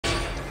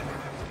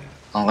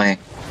Okay.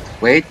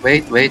 Wait.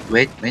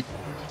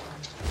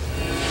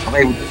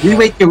 Okay,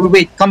 we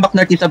wait. Come back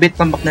northeast a bit.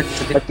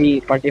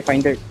 Party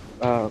finder.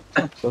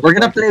 We're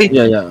gonna play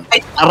Yeah.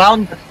 fight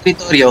around the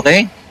territory,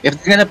 okay? If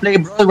they're gonna play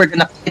brawl, we're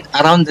gonna fight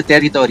around the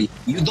territory.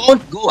 You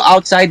don't go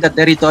outside the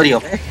territory,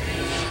 okay?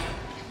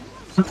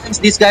 Sometimes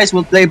these guys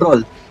will play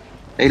brawl.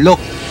 Hey, look.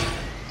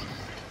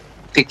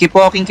 Okay, keep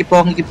walking.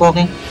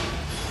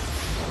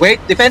 Wait,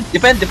 defend now.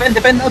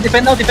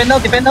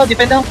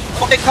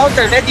 Okay,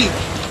 counter, ready.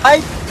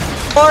 5,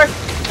 4,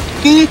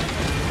 3,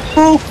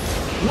 2,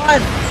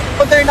 1.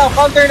 Counter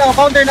now.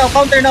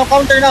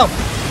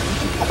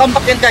 Come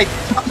back in, guys.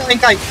 Come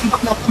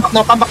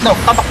back now.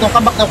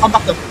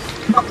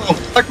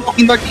 Start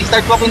walking northeast.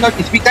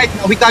 We kite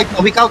now.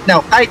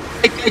 Kite.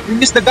 We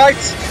use the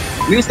guards.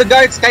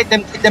 Kite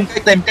them. Use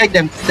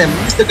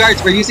the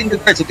guards. We're using the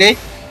guards, okay?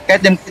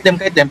 Kite them.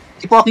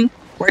 Keep walking.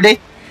 Where are they?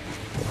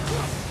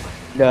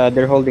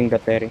 They're holding the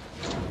ferry.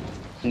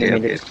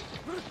 Okay.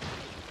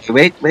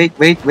 Wait.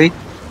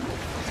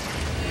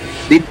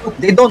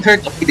 They don't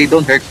hurt. Okay, they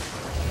don't hurt.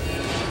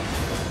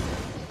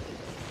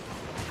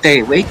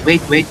 Okay, wait.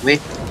 Let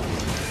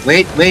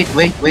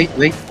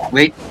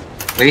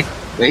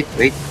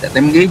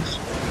them engage.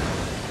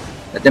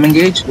 Let them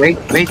engage. Wait.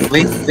 Let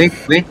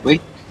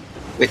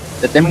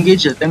them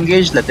engage.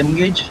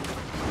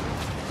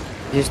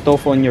 Just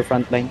tofu on your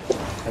front line.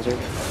 Hazard.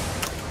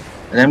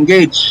 Let them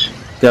engage.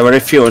 There are very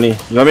few only.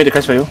 You want me to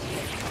catch for you?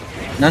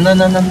 No.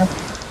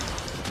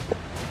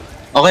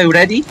 Okay,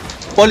 ready?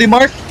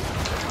 Polymorph.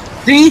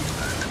 3,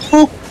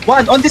 2,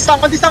 1. On this tongue.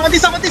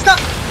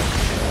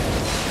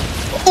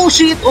 Oh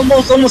shit!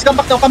 Almost. Come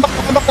back now.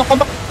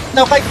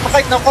 Now, kite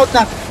now.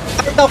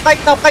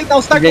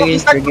 Start walking.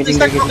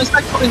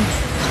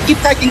 Keep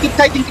kiting.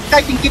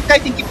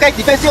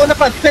 Defense on the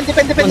front.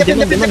 Defend. Good.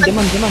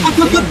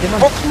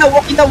 Walking now.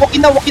 Walking.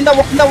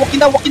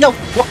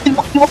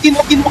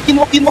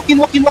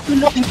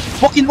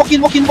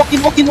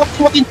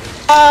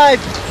 5,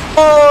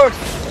 4,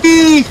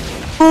 3,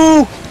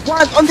 2,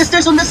 1. On the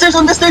stairs.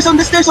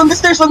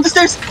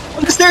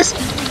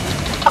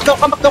 Come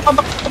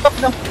back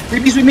now. We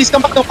miss.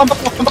 Come back now.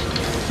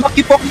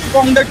 Keep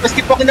walking, Northwest.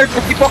 Keep walking.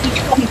 Keep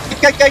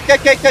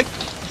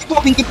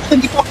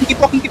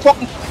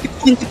walking.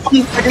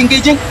 Are they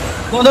engaging?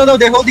 No,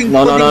 they're holding.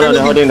 No,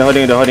 they're holding.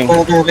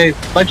 Okay.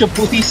 Bunch of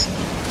pussies.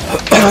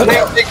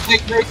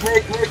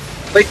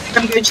 Wait,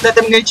 let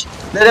them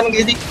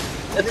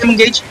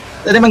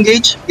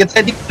engage. Get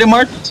ready,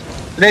 Primart.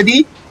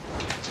 Ready?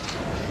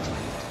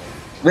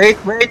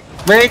 Wait.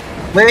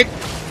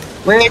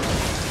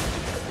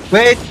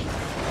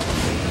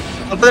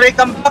 Alright,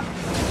 come back.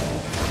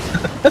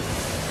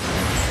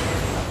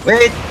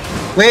 Wait.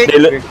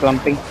 We're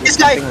clumping. This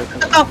guy.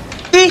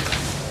 Hey.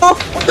 Oh,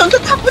 on the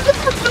top.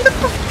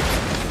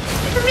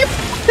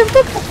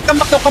 Come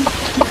back now. Come on.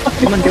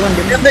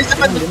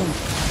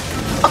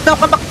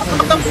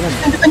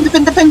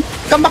 Defend.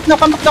 Come back now.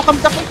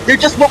 They're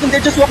just walking.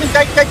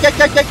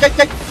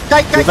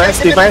 Kite.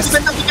 Device.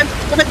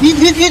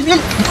 Heal.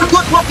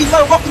 Good. Walking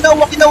now,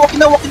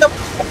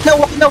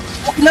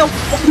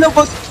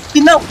 boss.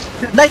 Now.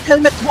 Night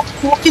helmet.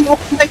 Walking.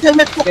 Night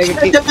helmet.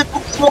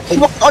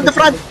 Walking on the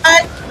front.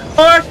 5,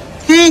 4,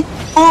 3, 2,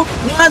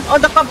 1.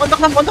 On the clamp.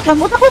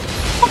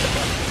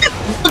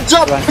 Good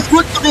job. It's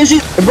good. Okay,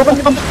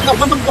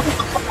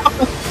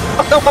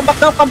 Come back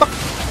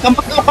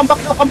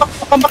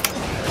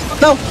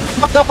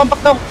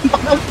now.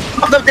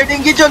 They're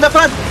engaged on the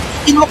front.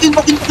 Walking.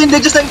 They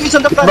just engaged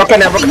on the front. Walking.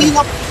 They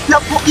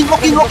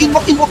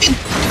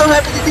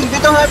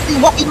don't have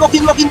anything.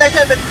 Walking. Night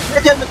helmet.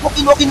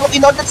 Walking.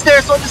 On the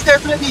stairs.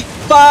 Ready.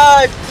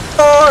 5,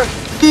 4,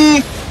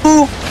 3,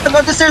 2. And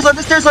on the stairs.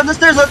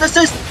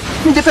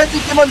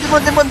 Defending. Demand.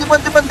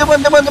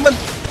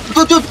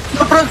 Good.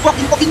 No front.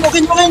 Walking.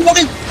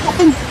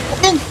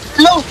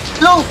 Low.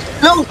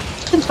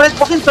 Spread.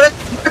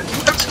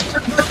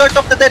 North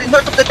of the terry.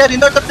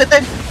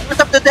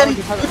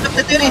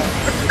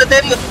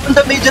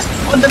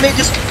 On the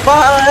mages.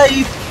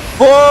 5,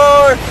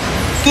 4,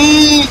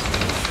 3,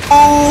 2,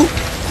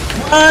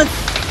 1.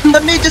 On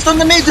the mages.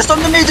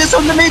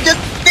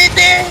 It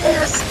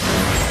is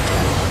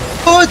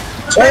good.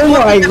 Oh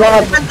my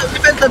god. Defend.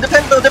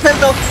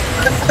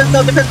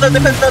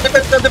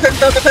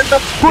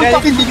 Good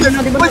fucking defense.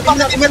 Wipe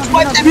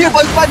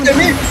them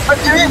here.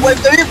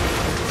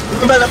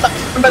 Normal attack.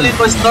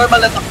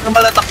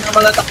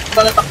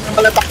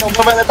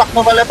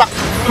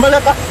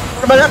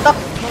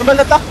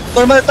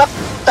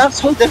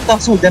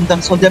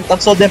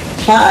 Hold them.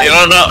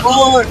 5,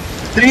 4,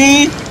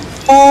 3,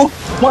 2,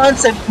 1.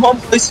 Send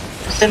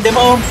them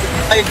home.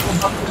 I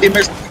go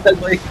Limmer's hospital,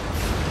 boy.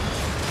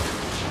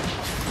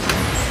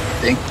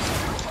 Thank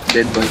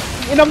dead boy.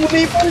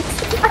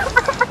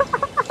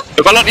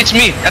 It's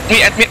me. At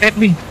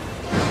me.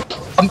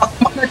 Come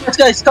back northwest,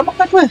 guys. Come back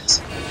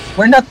northwest.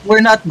 We're not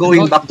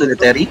going back to the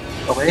terry,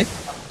 okay?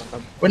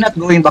 We're not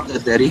going back to the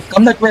terry.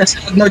 Come northwest,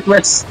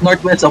 northwest,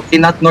 okay,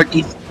 not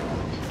northeast.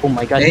 Oh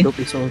my god, okay? Dope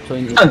is also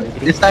in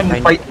This time we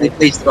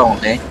play strong,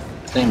 okay?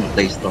 This time we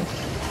play strong.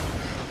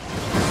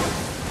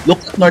 Look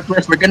at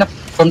northwest. We're gonna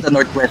from the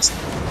northwest.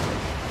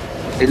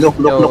 Hey, look.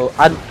 So,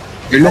 add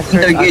You're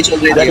looking to engage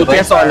already. The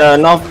Okay? DPS on the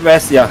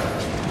northwest, yeah.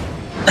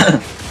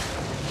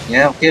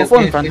 Yeah, okay. Go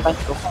on front line.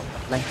 Go front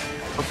line.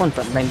 Go on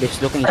front line. He's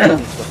looking. He's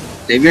looking.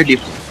 Save your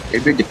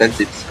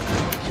defensives.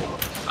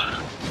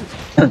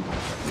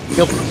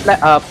 Yo,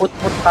 put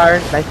tar.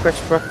 Life press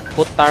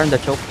put tar on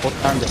the choke. Put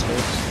tar on the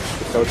stairs.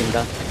 Keep loading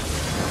down.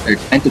 They're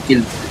trying to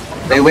kill.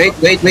 Hey, wait.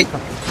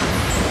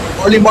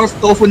 Polymorph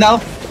tofu now.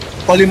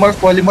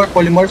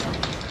 Polymorph.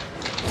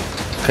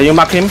 Can you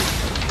mark him?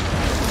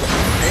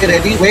 Hey,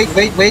 ready? Wait.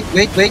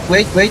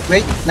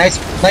 Nice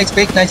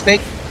fake.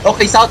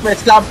 Okay,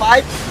 southwest. Climb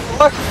 5,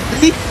 4,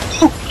 3,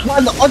 2,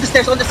 1. On the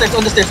stairs.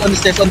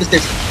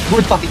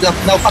 Good fucking job.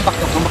 Now come back.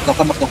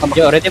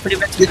 Yo, ready for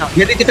defensive now.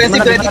 Ready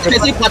defensive.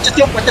 Watch the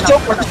choke.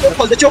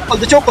 Hold the choke.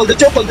 Press.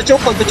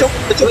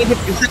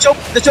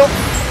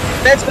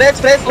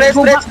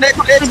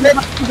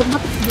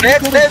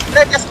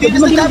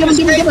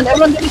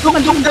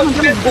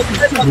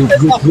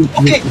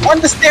 Okay, on the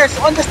stairs. 5,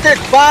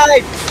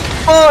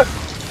 4,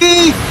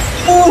 3,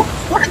 2,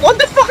 1. On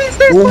the fucking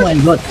stairs. Oh my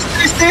god.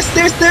 Stairs.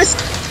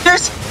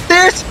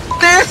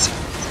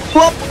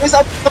 What is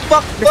up the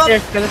fuck?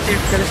 Stairs.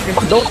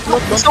 Don't.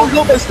 We're so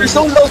low.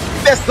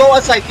 Best go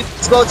outside.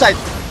 Go outside.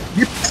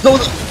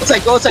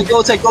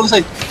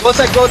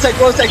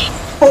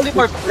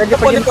 Polymorph. Ready.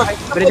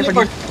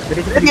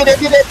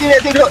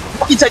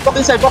 Walk inside.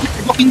 Walk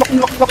in.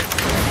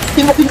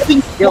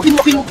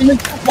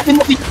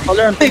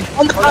 Hey,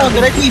 on the ground.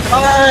 Ready.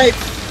 5,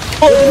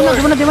 4,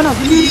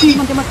 3,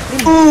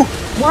 2,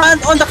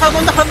 1. On the ground.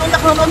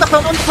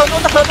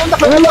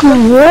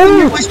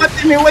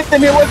 Wait a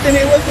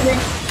minute.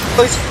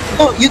 Boys,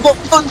 you don't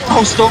know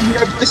how strong we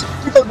are, boys.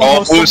 You don't know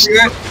how strong we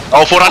are.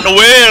 Tofu run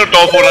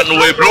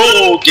away,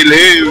 bro. Kill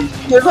him.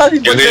 They're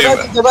running.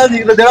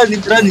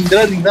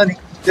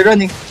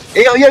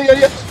 Hey,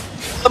 yo.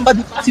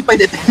 Somebody pacify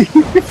that.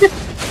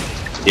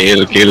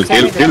 Kill.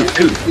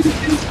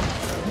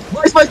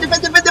 Boys,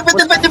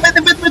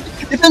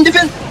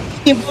 defend.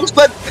 Team bomb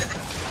squad.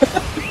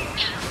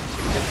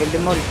 Kill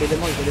them all.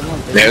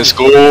 Let's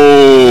go.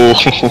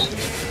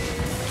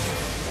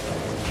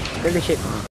 Kill the shit.